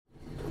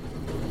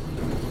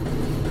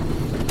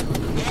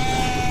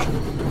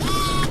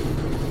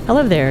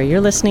Hello there,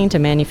 you're listening to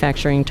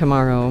Manufacturing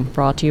Tomorrow,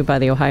 brought to you by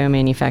the Ohio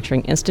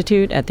Manufacturing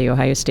Institute at The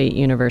Ohio State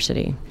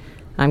University.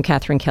 I'm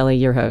Catherine Kelly,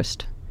 your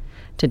host.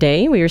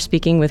 Today, we are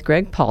speaking with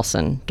Greg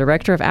Paulson,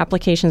 Director of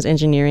Applications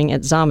Engineering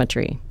at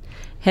Xometry.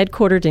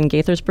 Headquartered in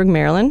Gaithersburg,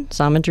 Maryland,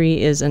 Xometry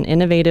is an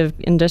innovative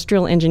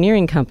industrial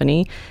engineering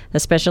company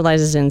that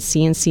specializes in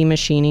CNC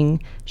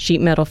machining,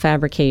 sheet metal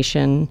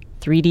fabrication,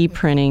 3D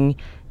printing,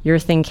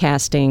 urethane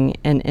casting,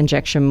 and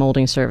injection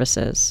molding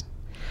services.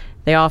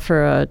 They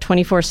offer a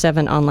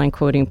 24/7 online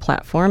quoting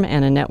platform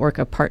and a network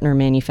of partner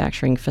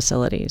manufacturing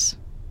facilities.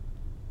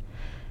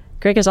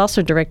 Greg has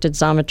also directed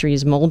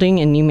Xometry's molding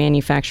and new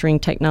manufacturing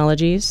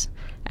technologies,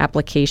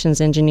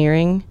 applications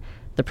engineering,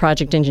 the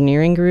project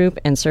engineering group,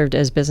 and served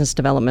as business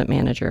development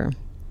manager.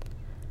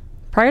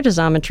 Prior to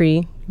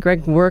Xometry,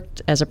 Greg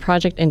worked as a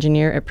project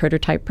engineer at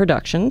Prototype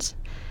Productions.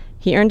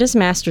 He earned his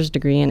master's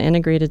degree in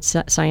integrated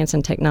science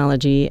and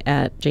technology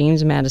at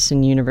James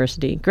Madison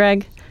University.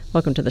 Greg,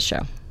 welcome to the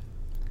show.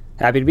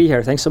 Happy to be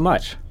here. Thanks so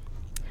much.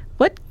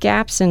 What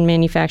gaps in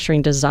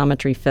manufacturing does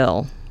Xometry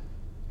fill?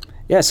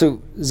 Yeah,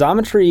 so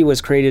Xometry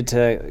was created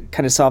to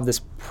kind of solve this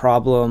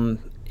problem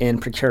in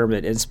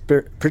procurement, and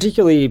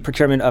particularly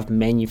procurement of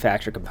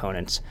manufactured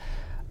components.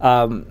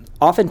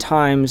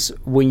 Oftentimes,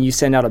 when you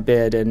send out a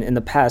bid, and in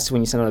the past,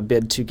 when you send out a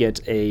bid to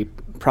get a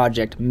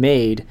project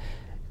made,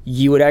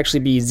 you would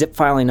actually be zip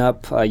filing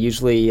up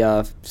usually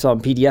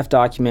some PDF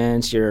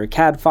documents, your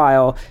CAD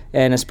file,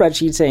 and a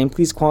spreadsheet saying,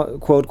 please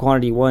quote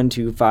quantity 1,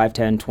 2, 5,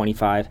 10,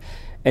 25.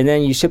 And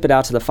then you ship it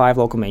out to the 5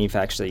 local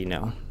manufacturers that you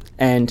know.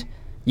 And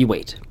you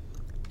wait.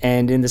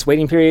 And in this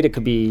waiting period, it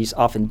could be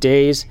often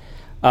days.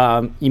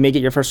 You may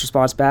get your first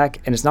response back,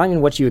 and it's not even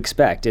what you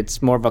expect.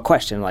 It's more of a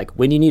question, like,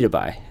 when do you need to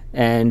buy?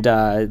 And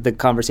the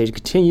conversation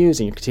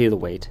continues, and you continue to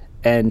wait.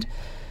 And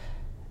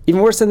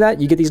even worse than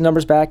that, you get these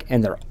numbers back,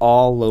 and they're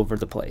all over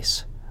the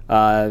place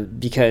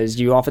because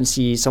you often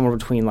see somewhere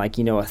between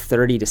a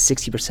 30 to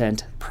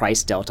 60%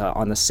 price delta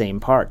on the same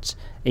parts,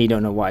 and you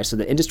don't know why. So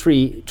the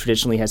industry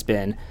traditionally has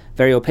been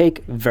very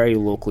opaque, very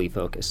locally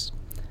focused.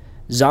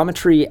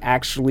 Xometry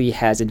actually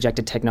has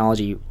injected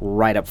technology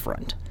right up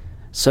front.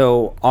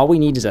 So all we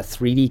need is a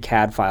 3D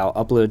CAD file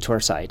uploaded to our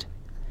site,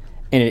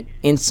 and it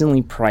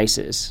instantly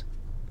prices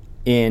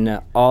in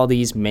all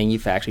these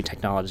manufacturing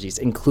technologies,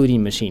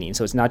 including machining.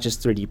 So it's not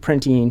just 3D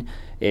printing,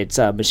 it's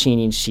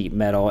machining, sheet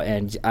metal,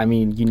 and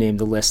you name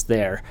the list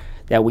there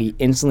that we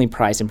instantly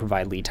price and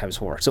provide lead times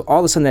for. So all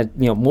of a sudden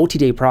that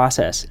multi-day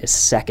process is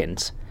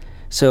seconds.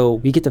 So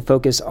we get to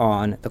focus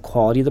on the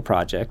quality of the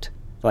project,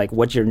 like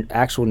what your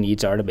actual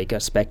needs are to make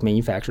a spec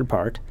manufactured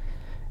part,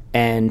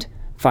 and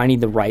finding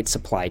the right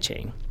supply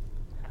chain.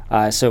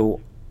 So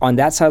on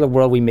that side of the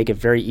world, we make it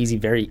very easy,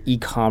 very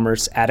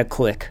e-commerce, at a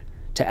click,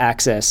 to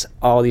access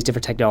all these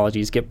different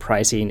technologies, get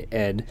pricing,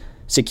 and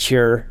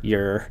secure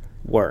your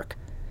work.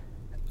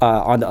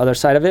 On the other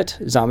side of it,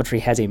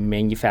 Xometry has a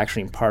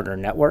manufacturing partner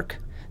network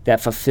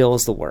that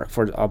fulfills the work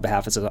on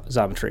behalf of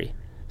Xometry.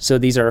 So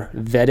these are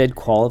vetted,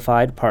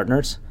 qualified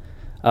partners,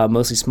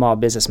 mostly small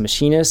business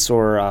machinists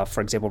or,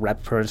 for example,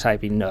 rapid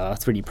prototyping,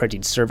 3D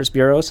printing service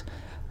bureaus,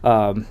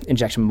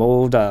 injection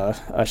mold,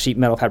 sheet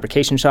metal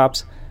fabrication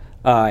shops,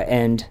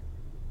 and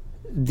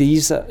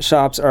these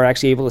shops are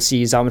actually able to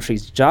see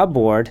Xometry's job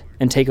board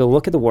and take a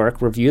look at the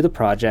work, review the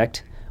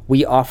project.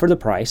 We offer the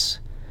price,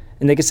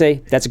 and they can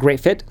say, that's a great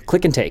fit,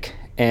 click and take.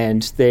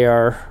 And they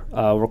are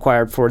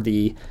required for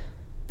the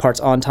parts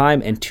on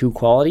time and to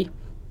quality.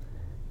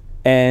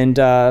 And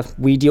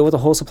we deal with the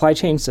whole supply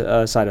chain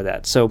side of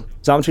that. So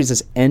Xometry is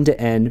this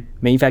end-to-end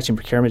manufacturing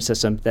procurement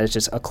system that is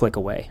just a click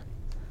away.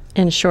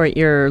 In short,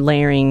 you're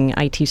layering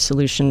IT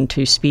solution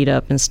to speed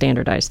up and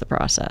standardize the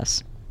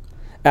process.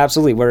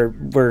 Absolutely,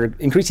 we're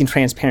increasing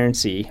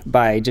transparency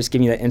by just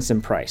giving you that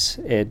instant price.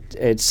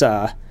 It's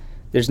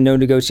there's no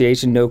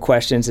negotiation, no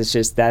questions. It's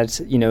just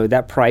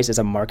that price is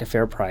a market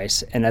fair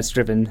price, and that's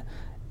driven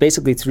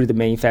basically through the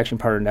manufacturing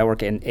partner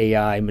network and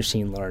AI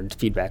machine learned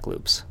feedback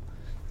loops.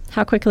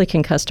 How quickly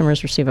can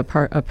customers receive a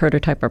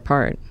prototype or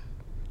part?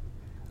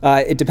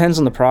 It depends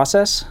on the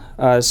process.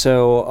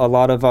 So a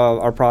lot of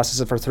our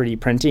processes for 3D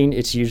printing,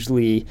 it's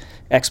usually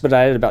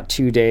expedited about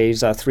 2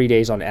 days, 3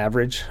 days on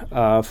average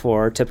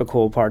for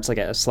typical parts like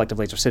a selective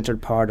laser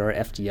sintered part or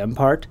FDM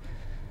part.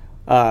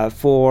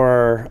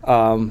 For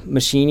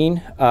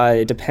machining,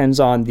 it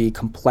depends on the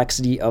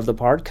complexity of the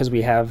part because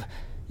we have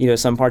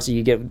some parts that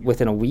you get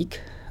within a week.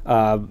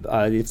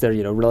 If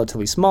they're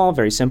relatively small,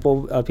 very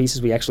simple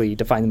pieces, we actually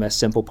define them as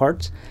simple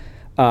parts.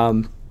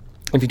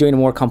 If you're doing a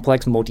more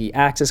complex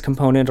multi-axis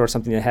component or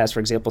something that has, for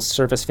example,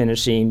 surface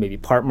finishing, maybe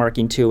part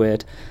marking to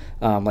it,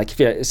 like if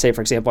you say, for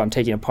example, I'm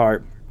taking a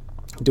part,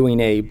 doing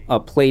a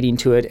plating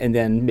to it, and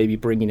then maybe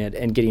bringing it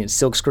and getting it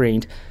silk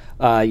screened,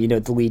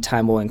 the lead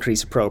time will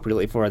increase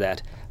appropriately for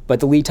that.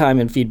 But the lead time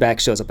and feedback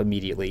shows up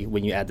immediately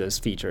when you add those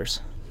features.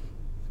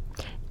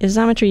 Is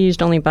Xometry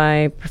used only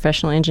by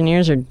professional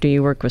engineers, or do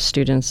you work with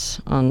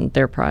students on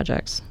their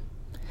projects?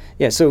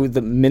 Yeah, so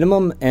the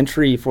minimum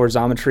entry for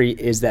Xometry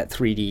is that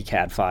 3D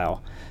CAD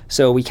file.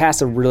 So we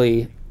cast a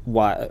really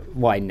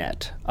wide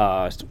net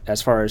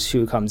as far as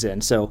who comes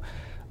in. So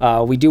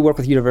we do work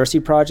with university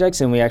projects,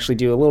 and we actually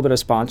do a little bit of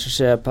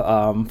sponsorship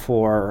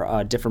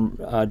for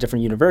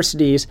different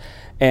universities.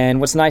 And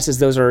what's nice is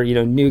those are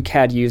new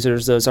CAD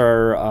users. Those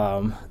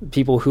are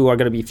people who are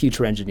going to be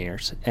future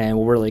engineers, and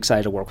we're really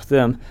excited to work with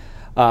them.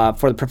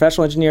 For the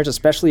professional engineers,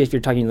 especially if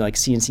you're talking like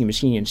CNC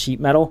machining and sheet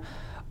metal,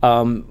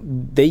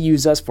 they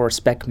use us for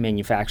spec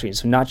manufacturing.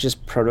 So not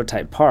just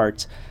prototype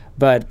parts,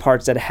 but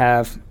parts that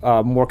have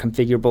more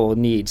configurable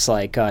needs,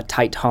 like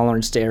tight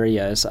tolerance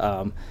areas,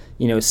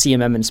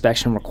 CMM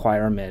inspection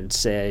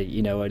requirements,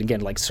 and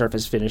again, like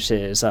surface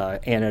finishes,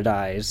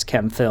 anodized,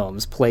 chem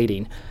films,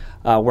 plating.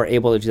 We're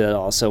able to do that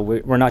also.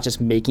 We're not just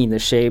making the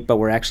shape, but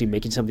we're actually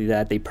making something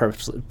that they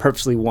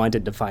purposely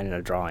wanted to find in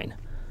a drawing.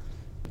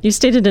 You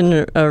stated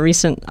in a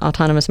recent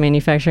autonomous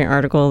manufacturing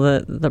article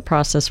that the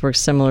process works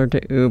similar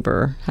to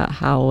Uber.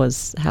 How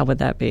would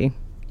that be?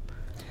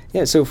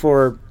 Yeah,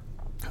 so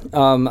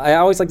I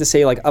always like to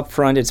say, like,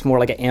 upfront, it's more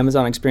like an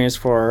Amazon experience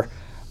for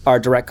our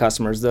direct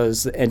customers,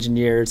 those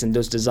engineers and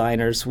those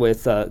designers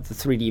with the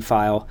 3D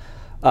file.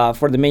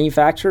 For the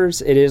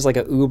manufacturers, it is like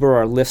an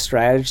Uber or Lyft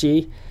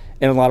strategy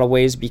in a lot of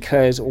ways,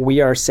 because we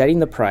are setting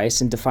the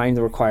price and defining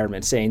the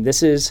requirements, saying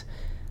this is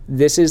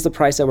the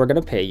price that we're going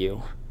to pay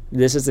you.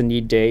 This is the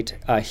need date.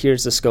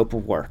 Here's the scope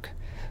of work.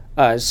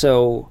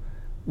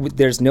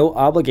 There's no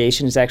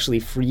obligation. It's actually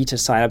free to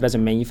sign up as a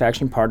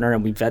manufacturing partner,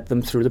 and we vet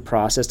them through the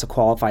process to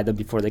qualify them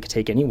before they could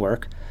take any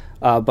work.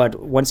 But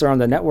once they're on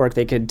the network,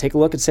 they could take a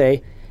look and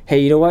say, hey,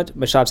 you know what?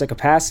 My shop's at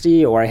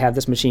capacity, or I have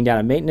this machine down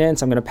in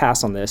maintenance. I'm going to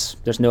pass on this.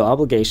 There's no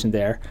obligation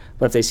there.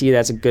 But if they see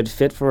that's a good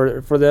fit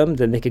for them,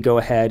 then they could go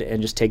ahead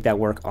and just take that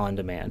work on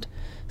demand.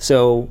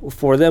 So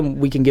for them,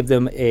 we can give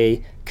them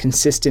a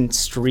consistent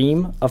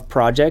stream of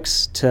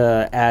projects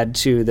to add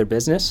to their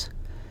business,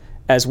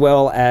 as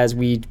well as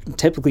we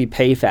typically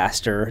pay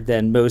faster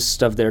than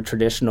most of their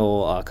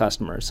traditional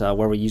customers,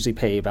 where we usually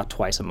pay about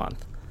twice a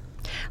month.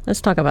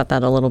 Let's talk about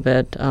that a little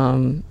bit.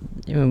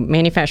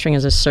 Manufacturing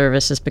as a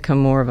service has become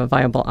more of a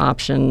viable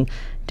option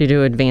due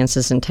to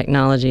advances in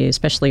technology,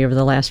 especially over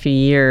the last few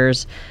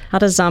years. How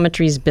does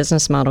Xometry's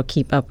business model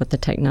keep up with the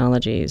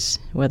technologies,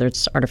 whether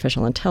it's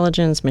artificial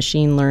intelligence,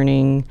 machine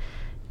learning?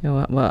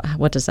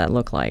 What does that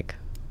look like?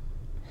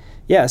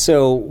 Yeah,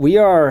 so we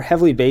are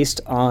heavily based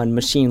on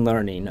machine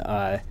learning,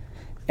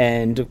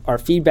 and our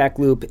feedback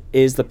loop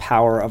is the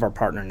power of our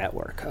partner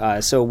network.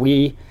 So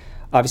we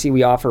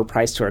offer a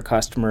price to our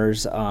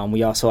customers.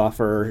 We also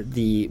offer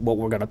what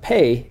we're going to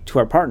pay to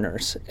our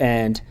partners.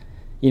 And,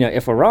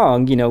 if we're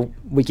wrong,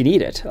 we can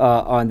eat it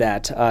on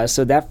that.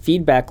 So that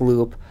feedback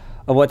loop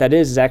of what that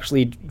is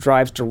actually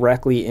drives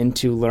directly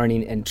into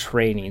learning and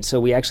training. So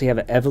we actually have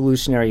an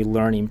evolutionary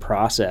learning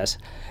process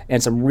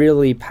and some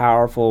really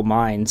powerful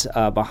minds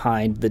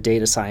behind the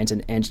data science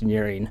and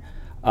engineering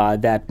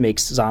that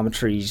makes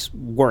Xometry's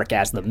work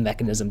as the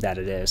mechanism that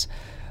it is.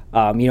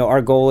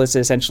 Our goal is to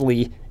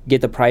essentially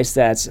get the price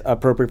that's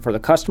appropriate for the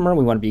customer.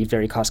 We want to be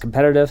very cost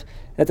competitive.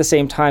 At the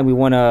same time, we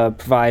want to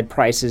provide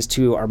prices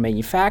to our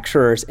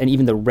manufacturers and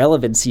even the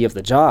relevancy of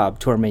the job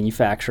to our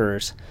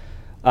manufacturers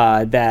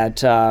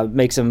that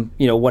makes them,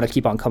 want to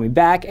keep on coming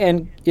back,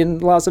 and it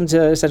allows them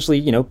to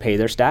essentially, pay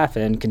their staff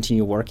and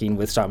continue working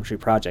with Xometry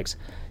projects.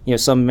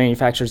 Some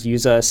manufacturers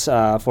use us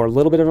for a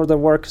little bit of their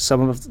work.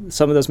 Some of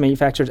those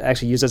manufacturers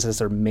actually use us as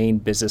their main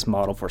business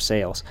model for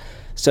sales.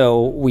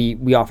 So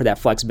we offer that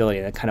flexibility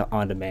and that kind of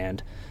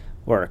on-demand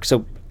work.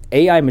 So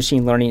AI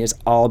machine learning is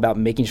all about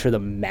making sure the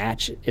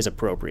match is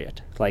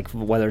appropriate, like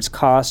whether it's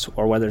cost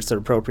or whether it's the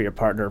appropriate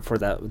partner for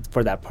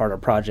that part of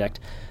project.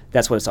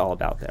 That's what it's all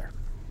about there.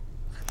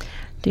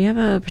 Do you have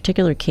a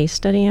particular case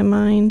study in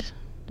mind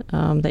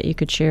that you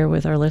could share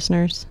with our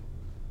listeners?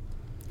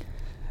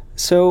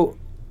 So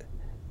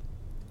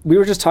we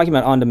were just talking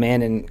about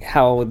on-demand and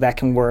how that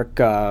can work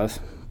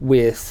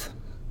with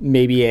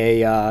maybe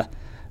a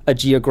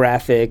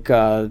geographic,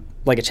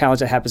 like a challenge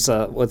that happens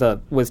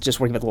with just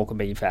working with local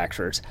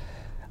manufacturers.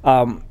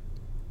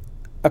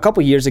 A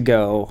couple years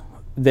ago,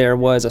 there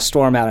was a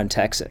storm out in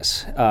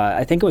Texas.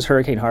 I think it was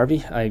Hurricane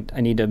Harvey. I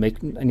need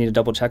to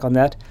double check on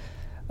that.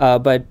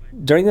 But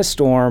during the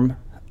storm,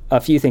 a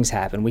few things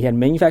happened. We had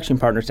manufacturing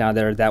partners down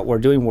there that were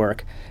doing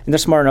work, and they're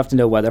smart enough to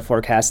know weather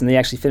forecasts, and they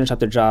actually finished up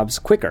their jobs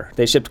quicker.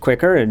 They shipped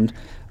quicker, and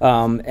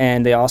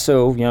they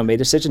also made a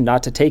decision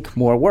not to take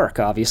more work,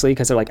 obviously,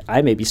 because they're like,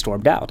 I may be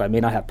stormed out. I may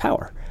not have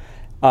power.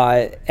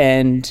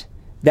 And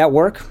that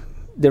work,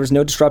 there was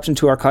no disruption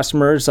to our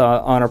customers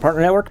on our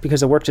partner network because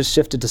the work just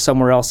shifted to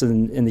somewhere else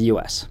in the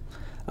U.S.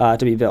 To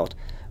be built.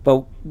 But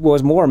what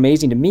was more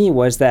amazing to me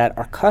was that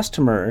our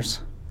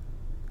customers,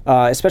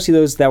 especially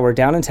those that were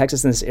down in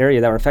Texas in this area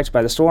that were affected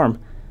by the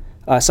storm,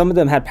 some of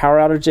them had power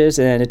outages,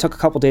 and it took a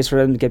couple days for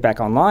them to get back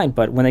online.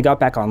 But when they got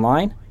back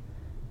online,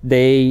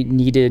 they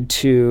needed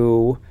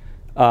to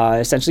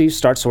essentially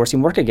start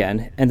sourcing work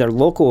again, and their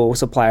local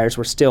suppliers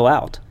were still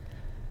out.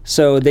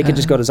 So they could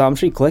just go to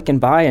Xometry, click, and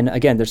buy, and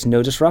again, there's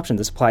no disruption.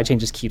 The supply chain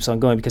just keeps on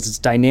going because it's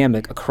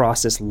dynamic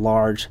across this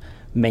large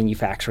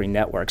manufacturing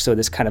network. So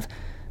this kind of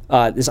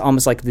this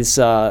almost like this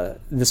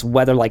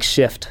weather-like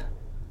shift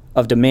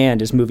of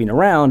demand is moving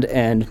around,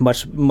 and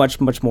much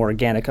more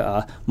organic,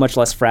 much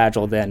less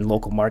fragile than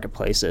local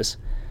marketplaces.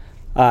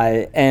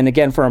 And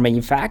again, for our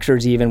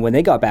manufacturers, even when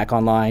they got back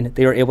online,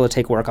 they were able to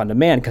take work on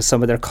demand because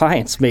some of their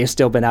clients may have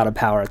still been out of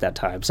power at that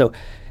time. So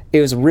it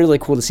was really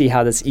cool to see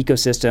how this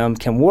ecosystem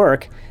can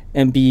work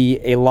and be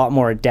a lot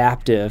more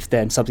adaptive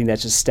than something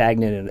that's just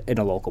stagnant in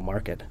a local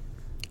market.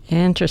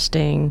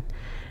 Interesting.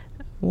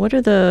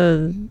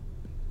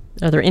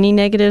 Are there any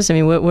negatives? I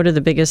mean, what are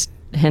the biggest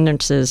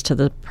hindrances to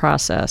the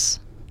process?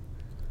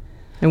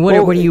 And what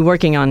are you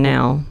working on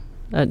now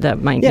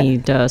that might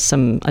need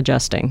some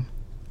adjusting?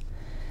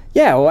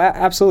 Yeah, well,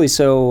 absolutely.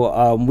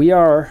 So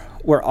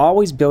we're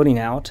always building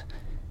out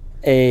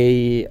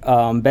a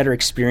better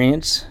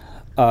experience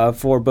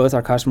for both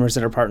our customers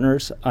and our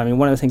partners. I mean,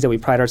 one of the things that we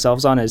pride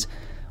ourselves on is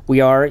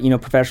we are,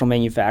 professional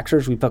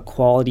manufacturers. We put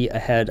quality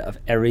ahead of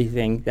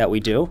everything that we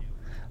do.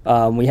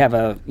 We have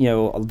a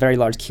very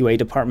large QA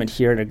department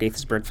here at our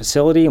Gaithersburg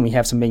facility, and we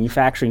have some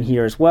manufacturing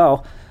here as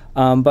well.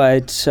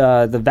 But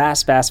the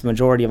vast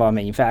majority of all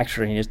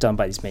manufacturing is done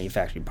by these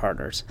manufacturing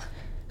partners.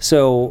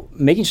 So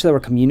making sure that we're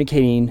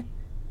communicating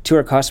to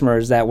our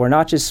customers that we're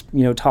not just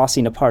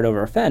tossing a part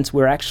over a fence,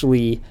 we're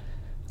actually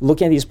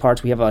looking at these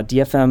parts. We have a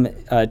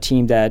DFM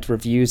team that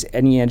reviews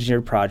any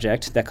engineered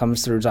project that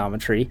comes through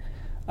Xometry.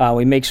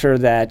 We make sure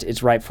that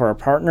it's right for our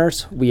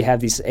partners. We have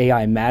these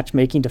AI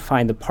matchmaking to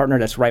find the partner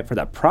that's right for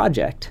that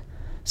project.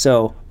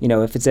 So,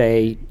 if it's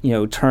a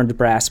turned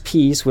brass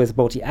piece with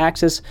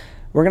multi-axis,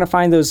 we're going to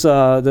find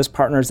those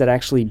partners that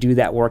actually do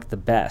that work the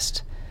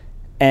best,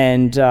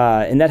 and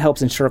that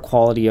helps ensure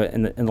quality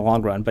in the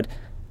long run. But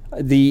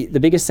the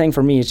biggest thing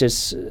for me is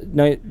just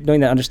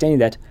knowing that, understanding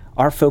that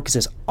our focus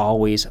is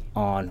always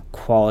on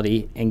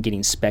quality and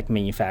getting spec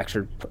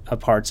manufactured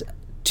parts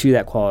to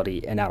that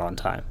quality and out on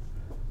time.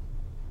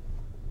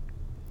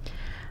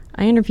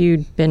 I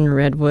interviewed Ben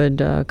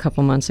Redwood a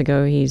couple months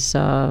ago. He's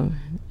at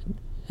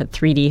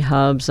 3D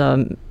Hubs,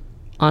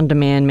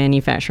 on-demand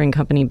manufacturing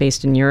company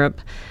based in Europe.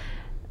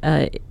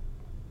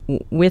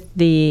 With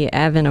the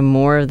advent of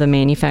more of the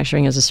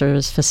manufacturing as a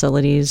service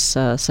facilities,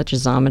 such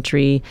as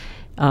Xometry,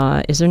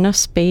 is there enough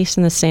space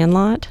in the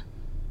Sandlot?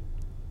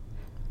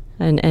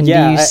 And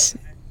yeah,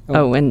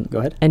 go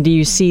ahead. And do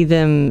you see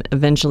them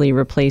eventually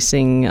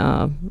replacing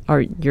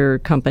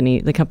the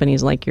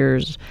companies like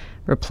yours,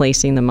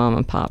 replacing the mom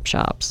and pop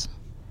shops?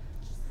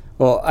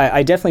 Well,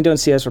 I definitely don't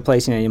see us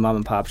replacing any mom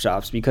and pop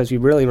shops because we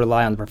really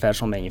rely on the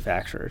professional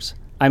manufacturers.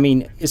 I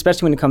mean,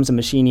 especially when it comes to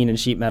machining and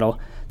sheet metal,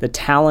 the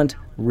talent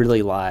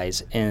really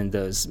lies in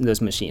those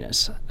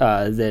machinists.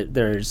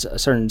 There's a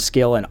certain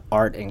skill and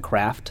art and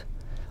craft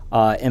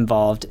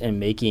involved in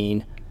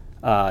making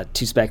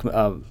to-spec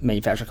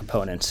manufactured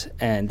components,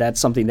 and that's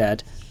something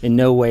that in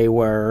no way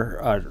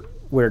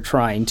we're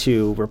trying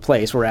to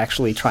replace. We're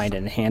actually trying to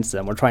enhance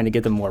them. We're trying to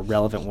get them more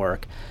relevant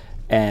work,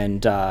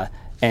 and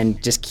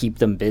just keep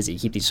them busy,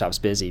 keep these shops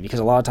busy, because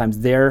a lot of times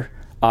their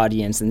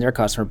audience and their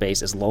customer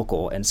base is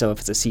local, and so if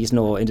it's a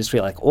seasonal industry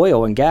like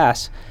oil and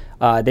gas,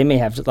 they may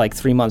have like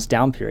 3 months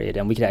down period,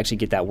 and we could actually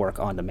get that work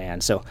on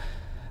demand. So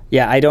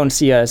yeah, I don't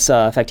see us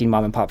affecting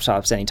mom and pop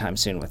shops anytime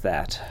soon with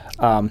that.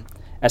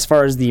 As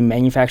far as the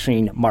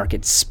manufacturing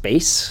market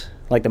space,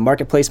 like the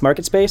marketplace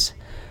market space,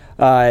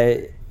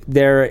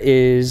 there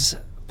is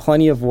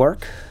plenty of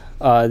work.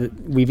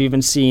 We've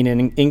even seen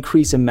an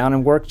increase in amount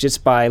of work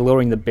just by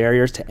lowering the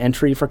barriers to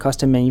entry for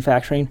custom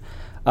manufacturing.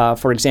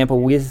 For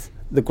example, with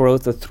the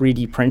growth of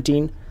 3D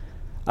printing,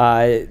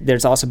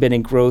 there's also been a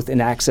growth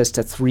in access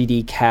to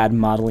 3D CAD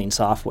modeling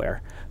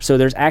software. So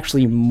there's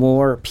actually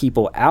more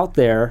people out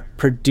there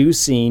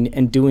producing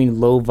and doing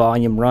low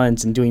volume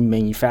runs and doing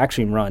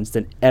manufacturing runs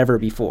than ever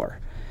before.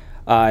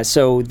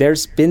 So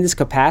there's been this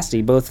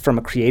capacity, both from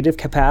a creative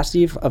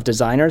capacity of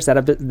designers that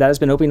has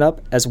been opening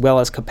up, as well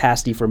as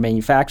capacity for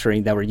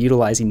manufacturing that we're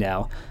utilizing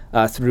now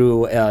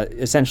through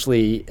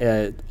essentially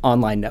an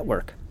online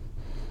network.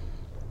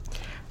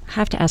 I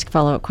have to ask a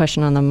follow-up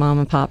question on the mom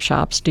and pop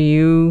shops. Do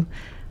you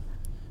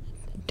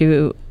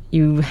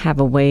have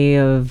a way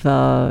of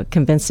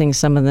convincing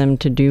some of them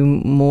to do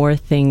more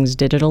things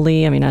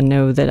digitally? I mean, I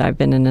know that I've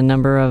been in a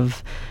number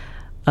of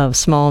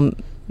small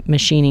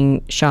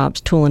machining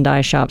shops, tool and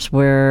die shops,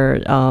 where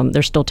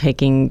they're still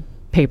taking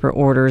paper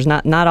orders.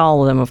 Not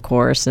all of them, of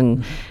course,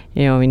 and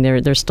I mean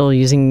they're still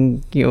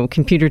using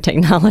computer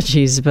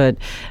technologies. But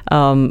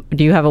do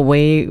you have a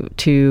way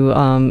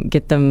to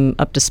get them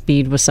up to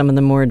speed with some of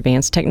the more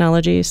advanced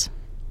technologies?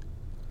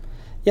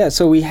 Yeah,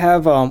 so we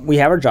have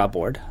our job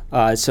board.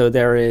 So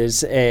there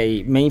is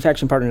a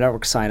manufacturing partner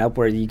network sign up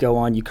where you go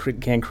on, you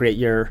can create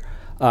your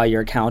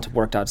account at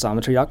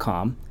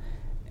work.xometry.com,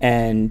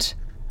 and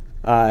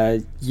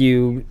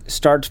you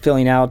start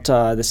filling out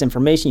this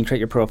information. You create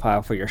your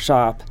profile for your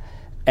shop,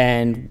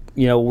 and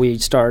we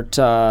start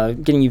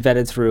getting you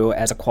vetted through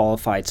as a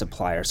qualified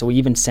supplier. So we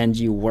even send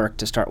you work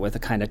to start with, to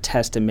kind of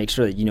test and make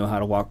sure that you know how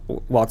to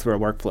walk through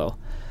our workflow.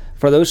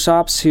 For those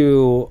shops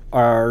who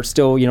are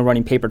still,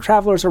 running paper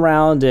travelers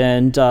around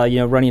and,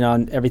 running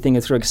on everything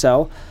through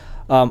Excel,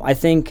 I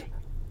think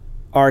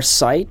our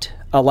site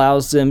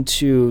allows them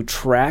to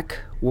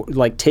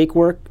take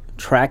work,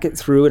 track it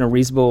through in a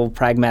reasonable,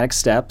 pragmatic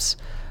steps,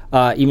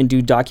 even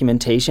do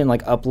documentation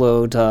like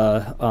upload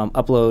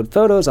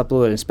photos,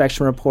 upload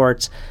inspection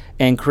reports,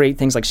 and create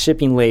things like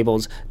shipping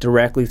labels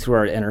directly through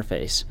our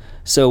interface.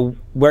 So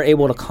we're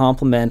able to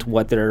complement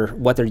what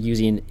they're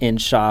using in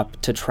shop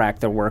to track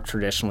their work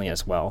traditionally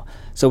as well.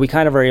 So we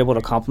kind of are able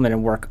to complement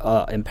and work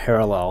in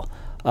parallel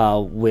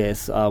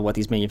with what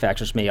these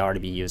manufacturers may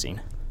already be using.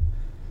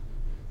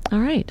 All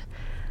right.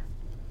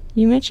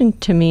 You mentioned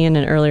to me in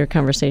an earlier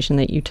conversation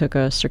that you took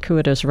a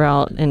circuitous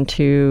route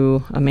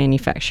into a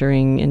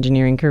manufacturing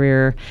engineering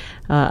career.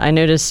 I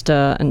noticed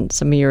in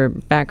some of your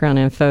background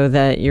info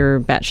that your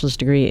bachelor's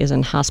degree is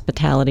in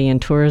hospitality and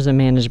tourism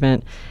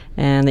management,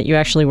 and that you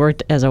actually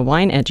worked as a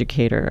wine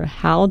educator.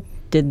 How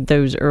did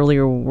those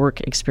earlier work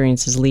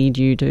experiences lead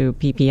you to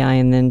PPI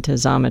and then to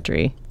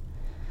Xometry?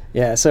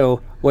 Yeah,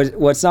 so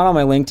what's not on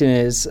my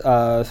LinkedIn is,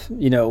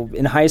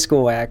 in high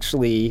school I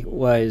actually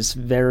was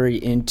very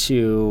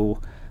into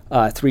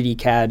 3D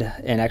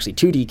CAD and actually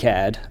 2D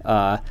CAD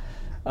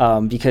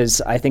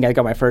because I think I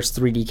got my first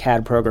 3D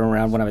CAD program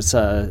around when I was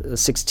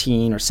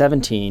 16 or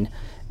 17,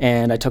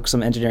 and I took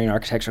some engineering and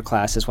architecture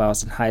classes while I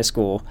was in high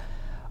school.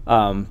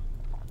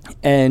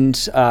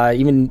 And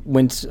even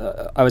went,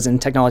 I was in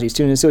technology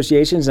student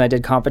associations and I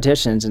did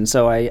competitions. And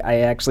so I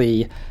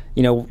actually,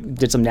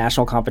 did some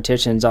national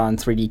competitions on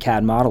 3D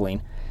CAD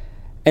modeling.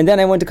 And then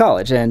I went to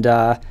college and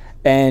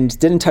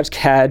didn't touch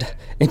CAD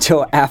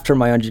until after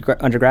my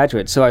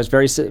undergraduate. So I was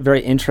very,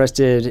 very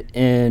interested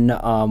in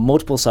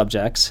multiple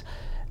subjects.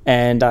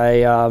 And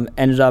I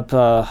ended up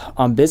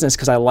on business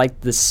because I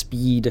liked the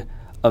speed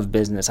of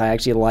business. I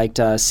actually liked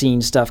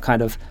seeing stuff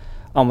kind of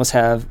almost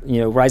have,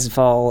 rise and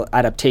fall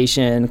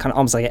adaptation, kind of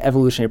almost like an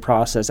evolutionary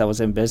process that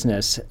was in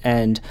business.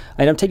 And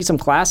I ended up taking some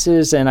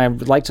classes, and I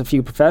liked a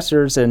few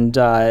professors, and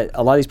a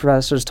lot of these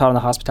professors taught in the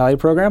hospitality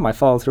program. I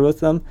followed through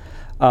with them.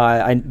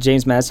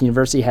 James Madison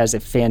University has a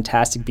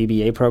fantastic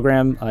BBA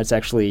program. It's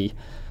actually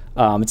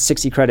it's a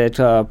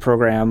 60-credit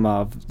program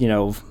of,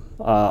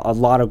 a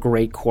lot of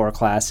great core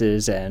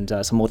classes and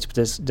some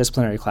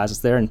multidisciplinary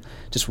classes there, and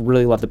just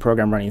really love the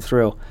program running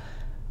through.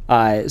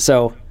 I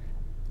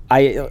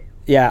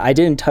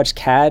didn't touch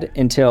CAD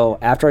until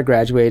after I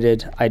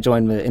graduated. I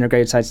joined the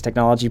Integrated Science and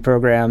Technology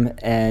program,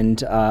 and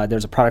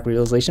there's a product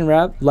realization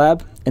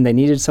lab, and they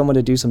needed someone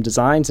to do some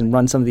designs and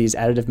run some of these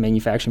additive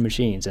manufacturing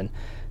machines, and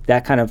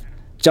that kind of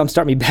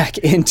jumpstart me back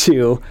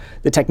into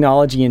the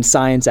technology and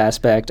science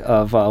aspect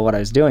of what I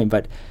was doing.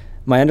 But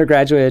my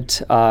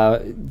undergraduate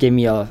gave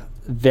me a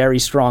very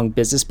strong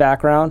business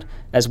background,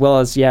 as well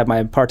as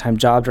my part-time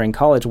job during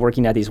college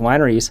working at these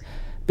wineries.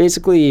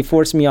 Basically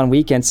forced me on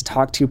weekends to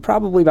talk to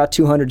probably about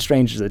 200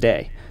 strangers a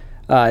day.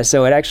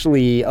 So it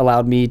actually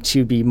allowed me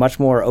to be much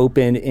more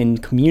open in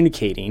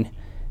communicating,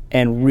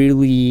 and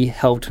really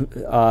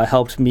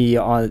helped me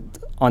on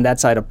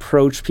that side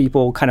approach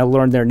people, kind of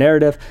learn their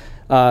narrative,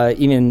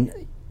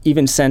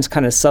 even sense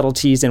kind of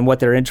subtleties in what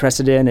they're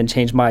interested in, and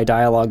change my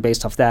dialogue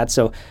based off that.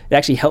 So it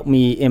actually helped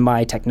me in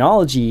my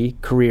technology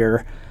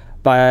career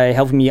by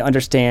helping me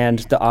understand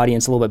the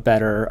audience a little bit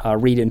better,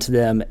 read into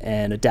them,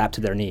 and adapt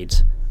to their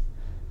needs.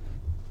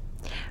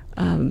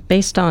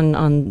 Based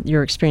on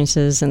your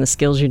experiences and the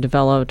skills you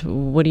developed,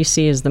 what do you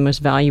see as the most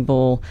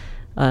valuable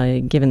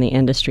given the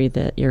industry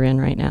that you're in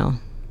right now?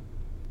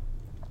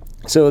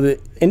 So the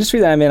industry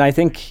that I'm in, I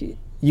think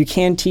you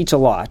can teach a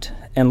lot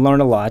and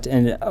learn a lot,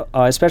 and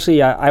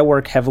especially I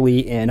work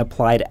heavily in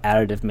applied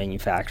additive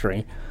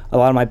manufacturing. A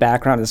lot of my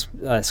background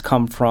has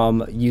come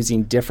from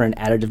using different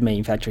additive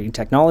manufacturing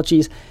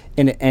technologies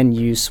in an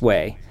end-use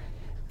way.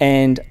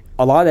 And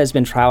a lot of that has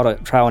been trial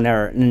and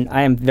error, and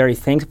I am very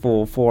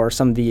thankful for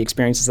some of the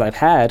experiences that I've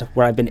had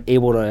where I've been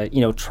able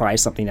to, try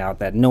something out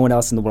that no one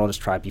else in the world has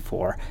tried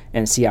before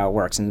and see how it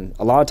works. And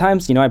a lot of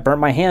times, I burnt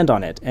my hand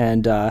on it,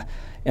 and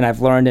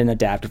I've learned and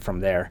adapted from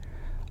there.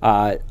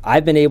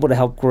 I've been able to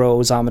help grow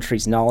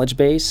Xometry's knowledge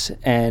base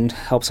and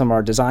help some of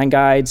our design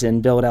guides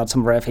and build out some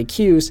of our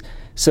FAQs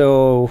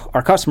so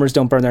our customers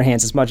don't burn their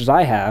hands as much as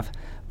I have.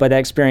 But that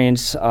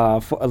experience,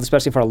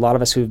 especially for a lot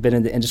of us who've been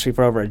in the industry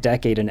for over a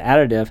decade in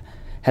additive,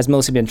 has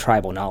mostly been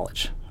tribal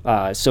knowledge.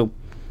 So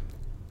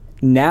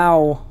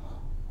now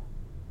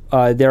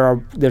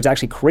there's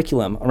actually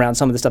curriculum around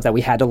some of the stuff that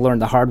we had to learn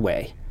the hard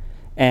way.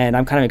 And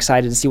I'm kind of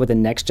excited to see what the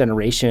next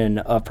generation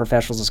of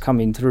professionals is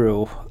coming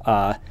through,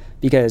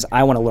 because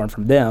I want to learn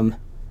from them.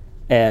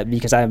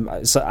 Because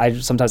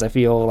sometimes I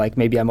feel like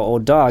maybe I'm an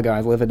old dog.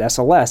 I live in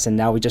SLS, and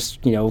now we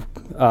just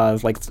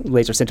like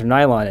laser sintered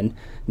nylon, and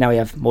now we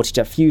have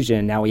multi-jet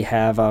fusion. Now we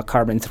have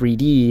carbon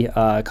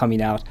 3D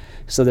coming out.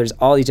 So there's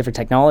all these different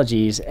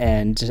technologies,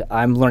 and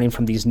I'm learning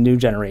from these new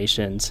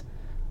generations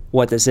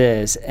what this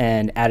is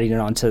and adding it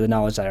onto the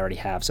knowledge that I already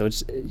have. So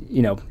it's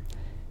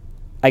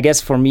I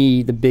guess for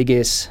me the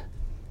biggest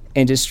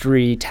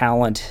industry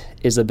talent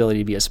is the ability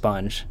to be a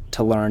sponge,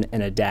 to learn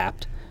and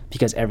adapt,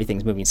 because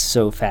everything's moving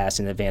so fast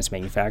in advanced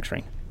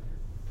manufacturing.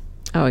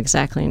 Oh,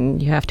 exactly,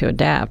 and you have to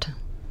adapt.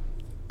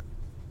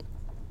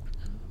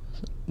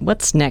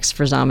 What's next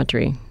for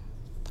Xometry?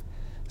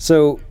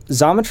 So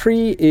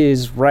Xometry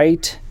is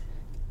right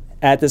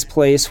at this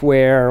place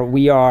where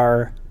we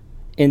are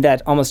in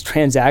that almost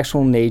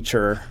transactional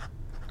nature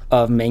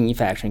of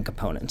manufacturing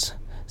components.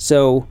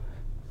 So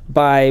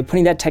by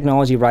putting that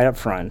technology right up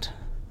front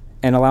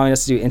and allowing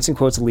us to do instant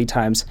quotes and lead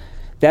times,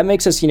 that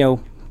makes us,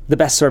 the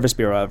best service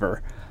bureau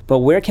ever. But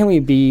where can we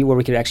be where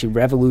we could actually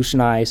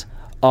revolutionize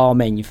all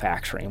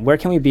manufacturing? Where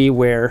can we be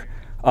where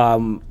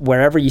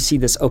wherever you see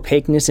this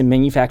opaqueness in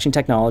manufacturing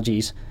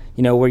technologies,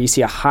 where you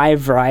see a high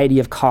variety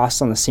of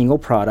costs on a single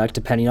product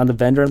depending on the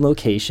vendor and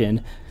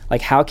location,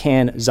 like how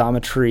can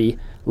Xometry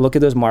look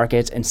at those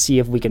markets and see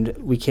if we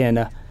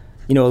can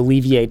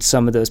alleviate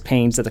some of those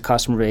pains that the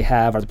customer may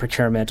have or the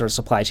procurement or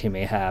supply chain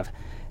may have.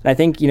 And I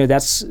think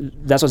that's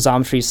what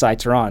Xometry's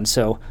sights are on.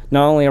 So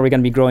not only are we going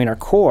to be growing our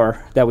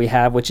core that we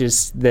have, which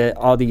is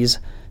all these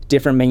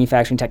different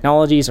manufacturing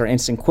technologies or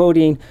instant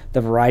quoting,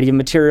 the variety of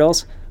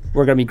materials,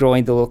 we're going to be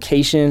growing the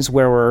locations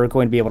where we're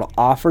going to be able to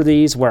offer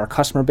these, where our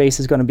customer base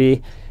is going to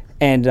be,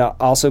 and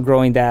also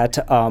growing that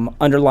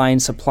underlying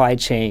supply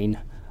chain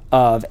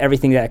of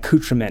everything that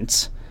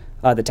accoutrements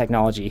the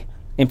technology.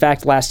 In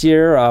fact, last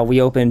year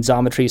we opened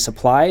Xometry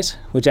Supplies,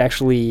 which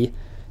actually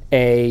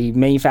a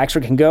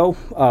manufacturer can go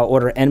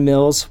order end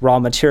mills, raw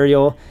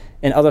material,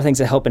 and other things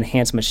that help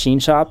enhance machine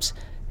shops.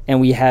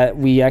 And we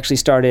actually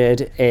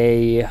started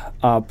a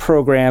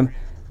program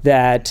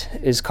that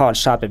is called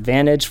Shop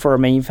Advantage for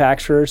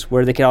manufacturers,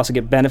 where they can also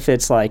get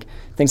benefits like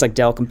things like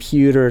Dell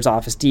Computers,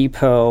 Office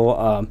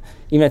Depot,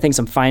 even I think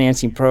some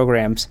financing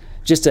programs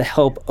just to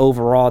help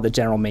overall the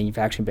general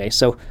manufacturing base.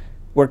 So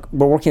we're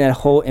working that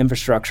whole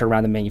infrastructure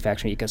around the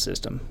manufacturing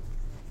ecosystem.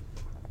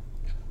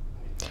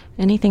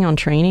 Anything on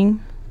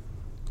training?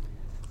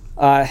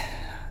 I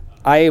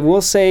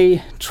will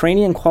say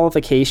training and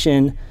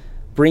qualification,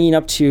 bringing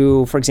up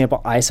to, for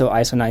example,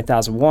 ISO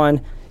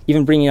 9001,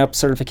 even bringing up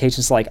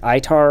certifications like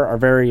ITAR are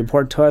very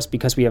important to us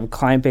because we have a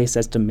client base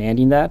that's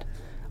demanding that.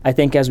 I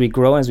think as we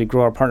grow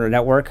our partner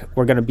network,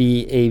 we're going to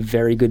be a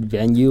very good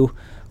venue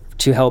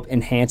to help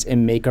enhance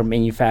and make our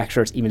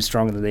manufacturers even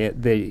stronger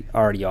than they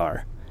already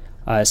are.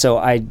 So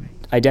I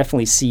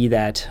definitely see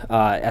that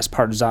as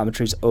part of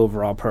Xometry's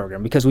overall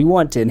program because we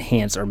want to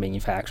enhance our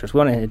manufacturers. We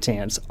want to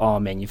enhance all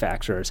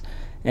manufacturers,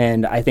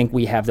 and I think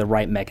we have the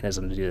right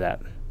mechanism to do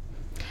that.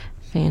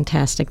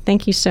 Fantastic.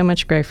 Thank you so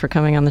much, Greg, for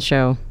coming on the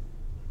show.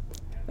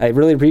 I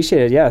really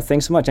appreciate it. Yeah,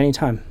 thanks so much.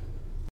 Anytime.